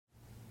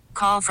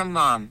Call from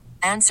mom.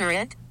 Answer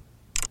it.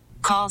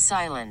 Call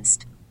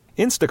silenced.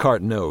 Instacart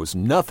knows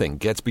nothing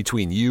gets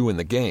between you and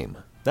the game.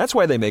 That's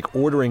why they make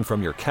ordering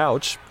from your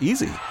couch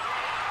easy.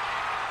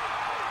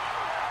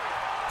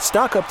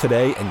 Stock up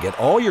today and get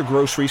all your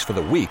groceries for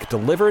the week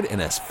delivered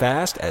in as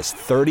fast as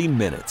 30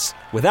 minutes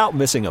without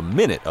missing a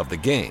minute of the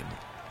game.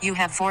 You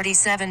have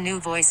 47 new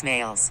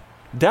voicemails.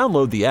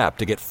 Download the app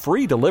to get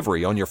free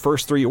delivery on your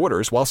first 3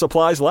 orders while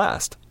supplies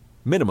last.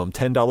 Minimum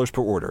 $10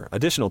 per order.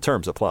 Additional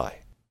terms apply.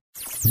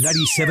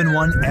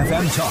 97.1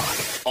 FM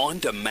Talk. On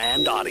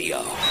demand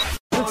audio.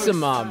 Put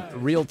some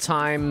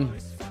real-time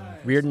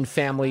Reardon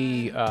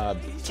family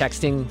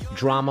texting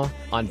drama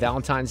on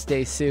Valentine's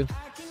Day, Sue.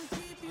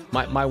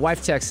 My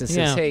wife texts and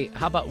says, hey,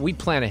 how about we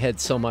plan ahead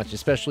so much,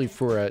 especially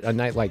for a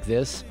night like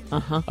this.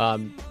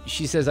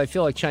 She says, I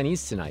feel like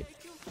Chinese tonight.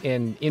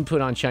 And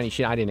input on Chinese,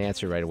 I didn't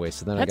answer right away.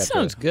 So then that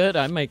sounds good.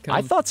 I might come.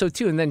 I thought so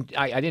too. And then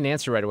I didn't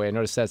answer right away. I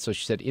noticed that. So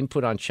she said,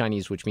 input on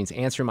Chinese, which means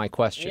answer my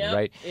question,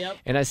 right? Yep.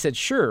 And I said,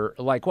 sure.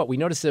 Like what? We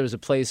noticed there was a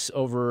place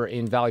over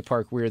in Valley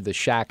Park where the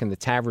Shack and the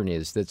Tavern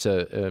is. That's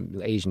a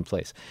Asian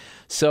place.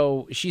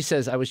 So she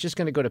says, I was just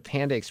going to go to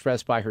Panda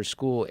Express by her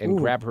school and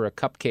grab her a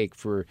cupcake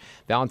for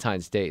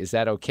Valentine's Day. Is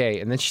that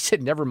okay? And then she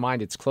said, never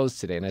mind, it's closed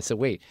today. And I said,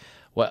 wait,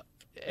 what?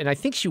 And I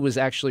think she was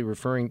actually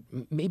referring,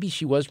 maybe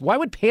she was. Why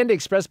would Panda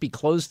Express be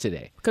closed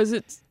today? Because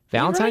it's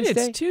Valentine's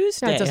Day? It's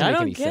Tuesday. That doesn't I make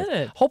don't any get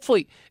sense. it.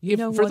 Hopefully,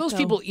 for what, those though?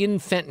 people in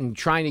Fenton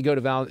trying to go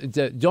to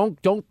Valentine's,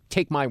 don't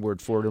take my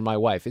word for it or my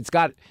wife.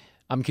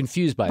 I'm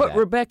confused by that. But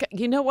Rebecca,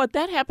 you know what?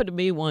 That happened to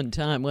me one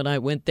time when I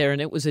went there,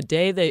 and it was a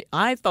day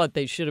I thought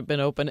they should have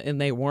been open,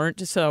 and they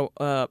weren't. So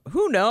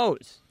who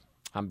knows?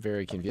 I'm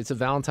very confused. It's a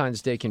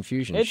Valentine's Day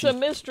confusion. It's a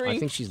mystery. I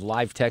think she's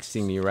live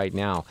texting me right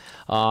now.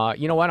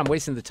 You know what? I'm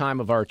wasting the time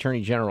of our Attorney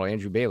General,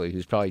 Andrew Bailey,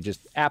 who's probably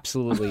just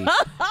absolutely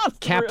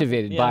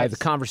captivated by the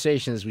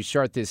conversation as we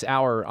start this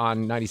hour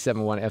on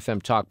 97.1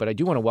 FM Talk. But I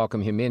do want to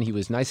welcome him in. He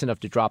was nice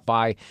enough to drop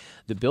by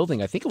the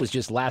building. I think it was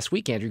just last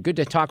week, Andrew. Good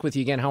to talk with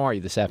you again. How are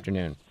you this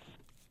afternoon?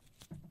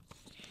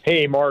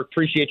 Hey, Mark.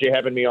 Appreciate you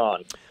having me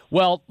on.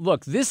 Well,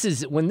 look,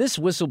 when this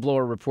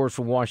whistleblower report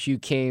from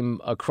WashU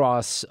came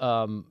across,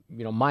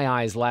 my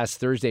eyes last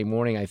Thursday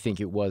morning. I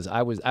think it was.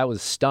 I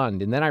was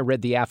stunned, and then I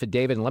read the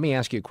affidavit. And let me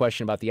ask you a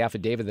question about the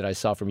affidavit that I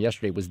saw from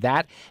yesterday. Was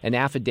that an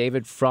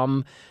affidavit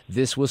from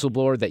this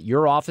whistleblower that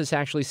your office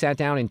actually sat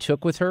down and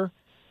took with her?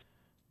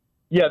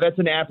 Yeah, that's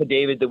an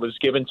affidavit that was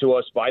given to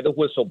us by the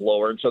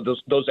whistleblower. And so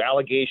those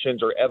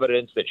allegations are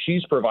evidence that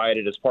she's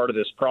provided as part of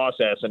this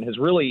process and is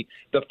really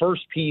the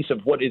first piece of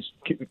what is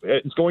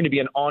going to be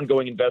an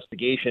ongoing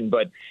investigation.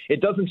 But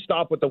it doesn't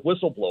stop with the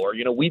whistleblower.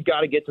 You know, we've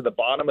got to get to the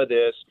bottom of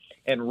this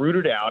and root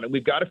it out. And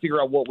we've got to figure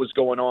out what was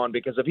going on,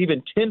 because if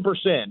even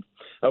 10%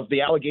 of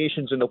the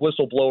allegations in the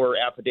whistleblower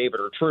affidavit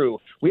are true,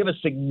 we have a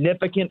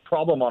significant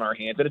problem on our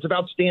hands. And it's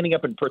about standing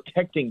up and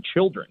protecting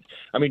children.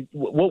 I mean,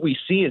 what we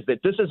see is that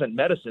this isn't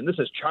medicine. This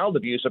is child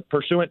abuse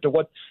pursuant to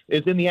what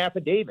is in the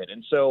affidavit.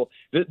 And so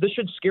this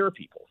should scare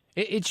people.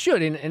 It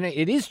should, and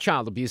it is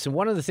child abuse. And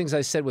one of the things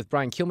I said with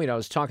Brian Kilmeade, I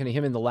was talking to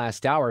him in the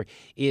last hour,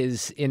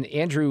 is, and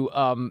Andrew,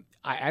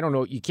 I don't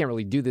know, you can't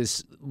really do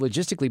this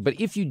logistically, but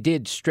if you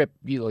did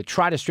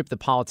try to strip the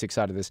politics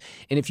out of this,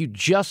 and if you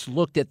just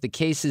looked at the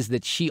cases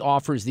that she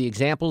offers, the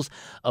examples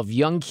of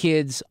young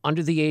kids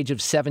under the age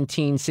of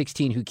 17,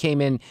 16 who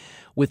came in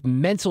with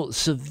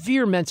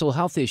severe mental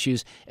health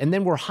issues and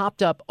then were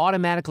hopped up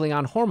automatically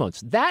on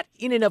hormones, that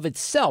in and of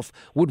itself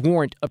would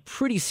warrant a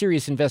pretty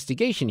serious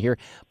investigation here.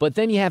 But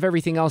then you have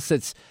everything else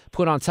that's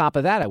put on top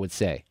of that, I would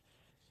say.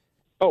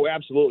 Oh,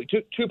 absolutely.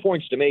 Two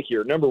points to make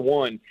here. Number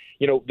one,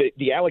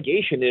 the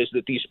allegation is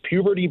that these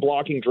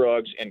puberty-blocking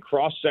drugs and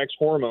cross-sex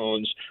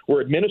hormones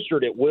were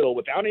administered at will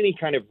without any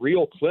kind of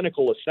real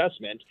clinical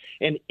assessment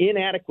and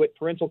inadequate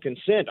parental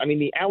consent. I mean,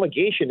 the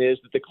allegation is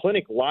that the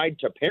clinic lied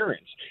to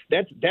parents.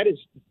 That is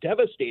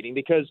devastating,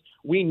 because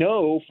we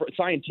know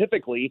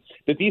scientifically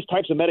that these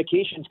types of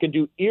medications can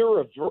do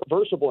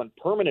irreversible and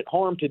permanent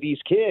harm to these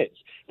kids.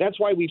 That's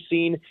why we've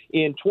seen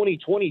in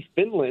 2020,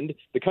 Finland,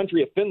 the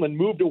country of Finland,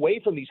 moved away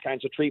from these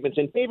kinds of treatments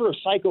in favor of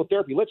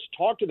psychotherapy. Let's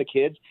talk to the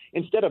kids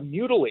instead of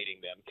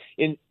mutilating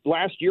them.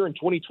 Last year in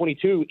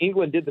 2022,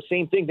 England did the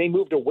same thing. They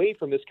moved away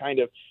from this kind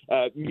of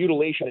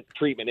mutilation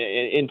treatment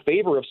in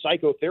favor of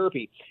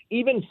psychotherapy.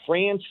 Even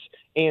France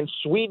and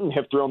Sweden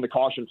have thrown the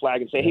caution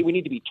flag and say, hey, we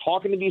need to be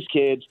talking to these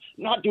kids,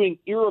 not doing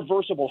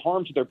irreversible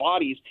harm to their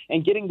bodies,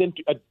 and getting them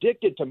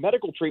addicted to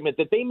medical treatment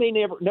that they may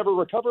never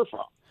recover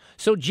from.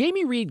 So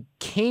Jamie Reed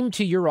came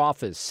to your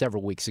office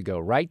several weeks ago,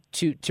 right,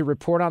 to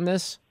report on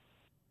this?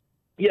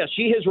 Yes,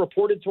 she has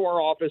reported to our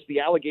office the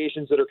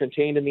allegations that are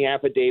contained in the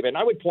affidavit. And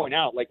I would point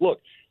out,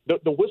 look, the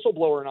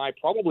whistleblower and I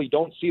probably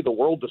don't see the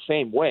world the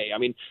same way. I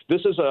mean,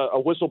 this is a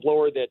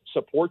whistleblower that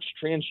supports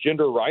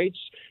transgender rights,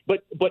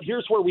 but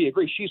here's where we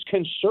agree. She's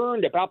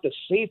concerned about the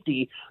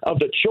safety of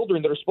the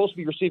children that are supposed to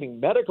be receiving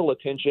medical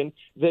attention,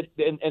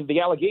 and the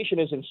allegation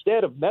is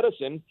instead of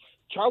medicine,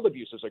 child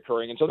abuse is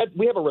occurring. And so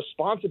we have a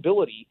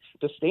responsibility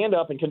to stand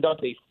up and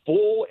conduct a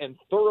full and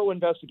thorough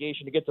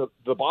investigation to get to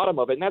the bottom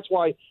of it. And that's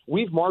why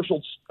we've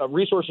marshaled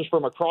resources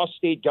from across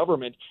state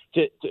government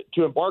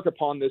to embark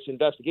upon this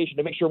investigation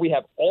to make sure we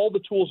have all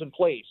the tools in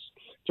place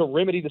to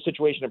remedy the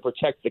situation and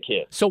protect the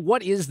kids. So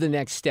what is the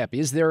next step?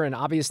 Is there an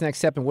obvious next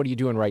step, and what are you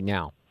doing right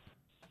now?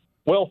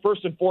 Well,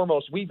 first and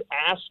foremost, we've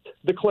asked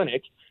the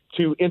clinic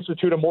to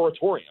institute a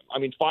moratorium. I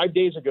mean, 5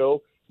 days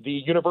ago, the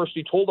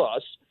university told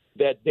us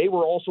that they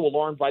were also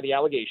alarmed by the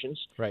allegations,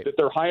 right, that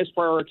their highest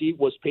priority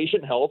was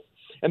patient health,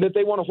 and that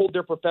they want to hold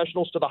their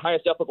professionals to the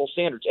highest ethical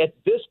standards. At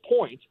this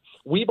point,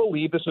 we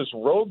believe this is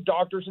rogue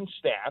doctors and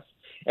staff,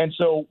 and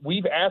so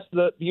we've asked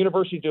the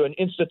university to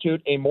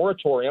institute a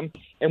moratorium,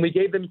 and we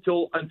gave them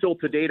until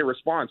today to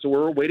respond. So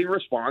we're awaiting a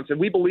response, and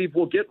we believe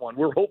we'll get one.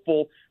 We're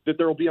hopeful that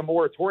there will be a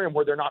moratorium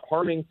where they're not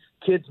harming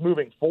kids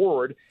moving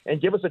forward and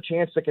give us a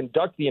chance to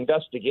conduct the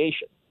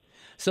investigation.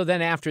 So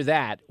then after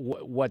that,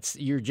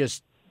 you're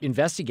just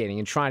investigating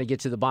and trying to get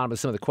to the bottom of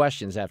some of the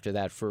questions after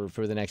that for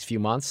the next few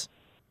months?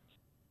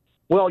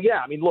 Well, yeah.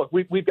 I mean, look,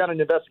 we've got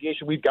an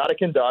investigation we've got to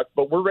conduct,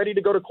 but we're ready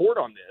to go to court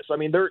on this. I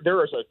mean,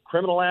 there is a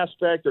criminal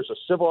aspect, there's a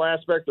civil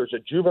aspect, there's a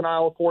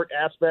juvenile court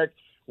aspect.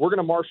 We're going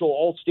to marshal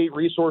all state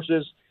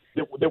resources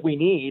that we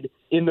need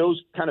in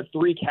those kind of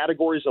three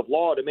categories of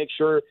law to make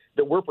sure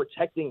that we're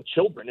protecting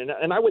children.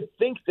 And I would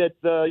think that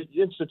the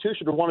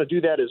institution would want to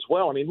do that as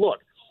well. I mean, look,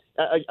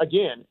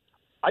 again,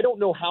 I don't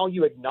know how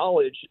you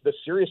acknowledge the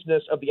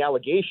seriousness of the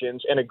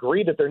allegations and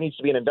agree that there needs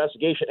to be an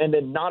investigation and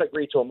then not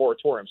agree to a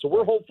moratorium. So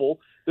we're hopeful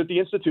that the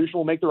institution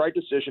will make the right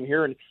decision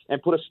here and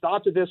put a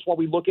stop to this while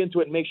we look into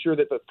it and make sure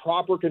that the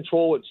proper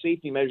control and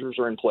safety measures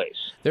are in place.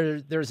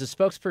 There's a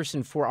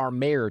spokesperson for our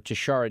mayor,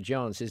 Tashara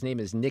Jones. His name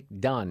is Nick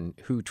Dunn,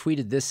 who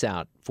tweeted this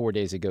out 4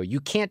 days ago. You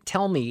can't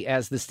tell me,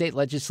 as the state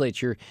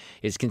legislature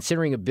is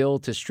considering a bill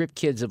to strip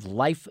kids of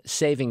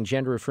life-saving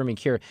gender-affirming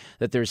care,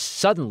 that there's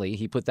suddenly,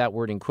 he put that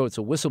word in quotes,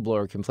 a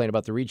whistleblower complaint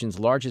about the region's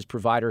largest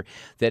provider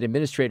that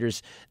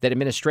administrates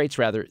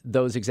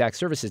those exact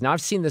services. Now,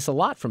 I've seen this a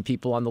lot from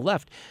people on the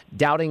left,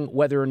 doubting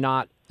whether or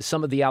not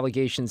some of the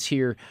allegations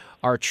here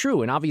are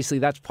true. And obviously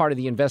that's part of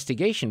the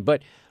investigation.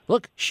 But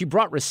look, she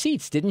brought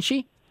receipts, didn't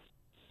she?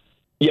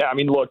 Yeah, I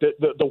mean, look, the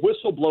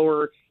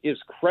whistleblower is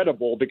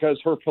credible because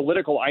her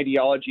political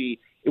ideology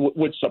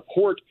would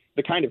support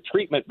the kind of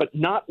treatment, but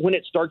not when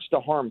it starts to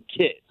harm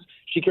kids.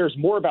 She cares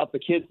more about the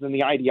kids than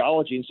the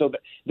ideology. And so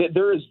that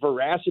there is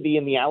veracity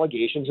in the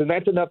allegations, and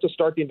that's enough to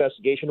start the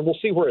investigation. And we'll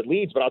see where it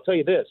leads. But I'll tell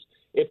you this,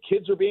 if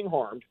kids are being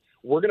harmed,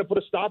 we're going to put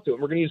a stop to it.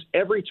 We're going to use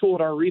every tool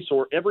at our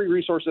every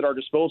resource at our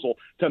disposal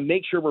to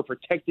make sure we're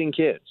protecting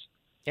kids.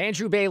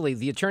 Andrew Bailey,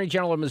 the Attorney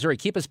General of Missouri,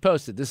 keep us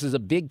posted. This is a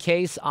big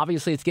case.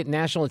 Obviously, it's getting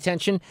national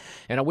attention,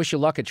 and I wish you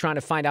luck at trying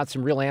to find out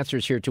some real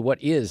answers here to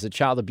what is a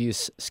child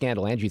abuse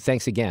scandal. Andrew,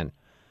 thanks again.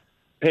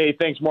 Hey,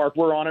 thanks, Mark.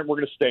 We're on it. We're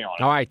going to stay on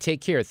it. All right, take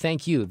care.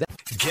 Thank you.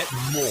 Get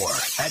more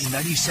at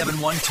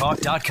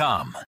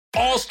 971talk.com.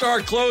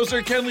 All-star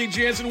closer Kenley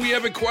Jansen, we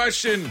have a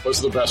question.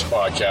 What's the best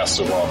podcast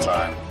of all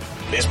time?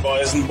 Baseball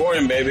isn't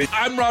boring, baby.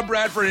 I'm Rob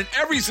Bradford, and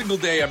every single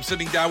day I'm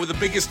sitting down with the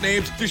biggest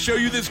names to show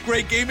you this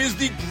great game is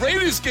the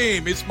greatest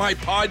game. It's my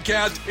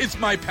podcast. It's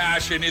my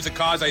passion. It's a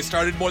cause I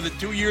started more than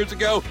 2 years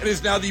ago and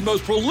is now the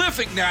most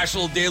prolific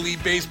national daily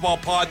baseball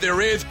pod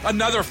there is.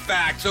 Another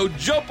fact, so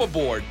jump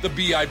aboard the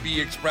BIB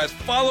Express.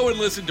 Follow and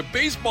listen to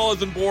Baseball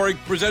Isn't Boring,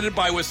 presented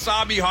by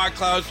Wasabi Hot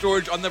Cloud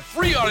Storage on the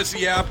free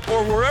Odyssey app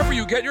or wherever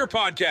you get your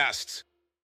podcasts.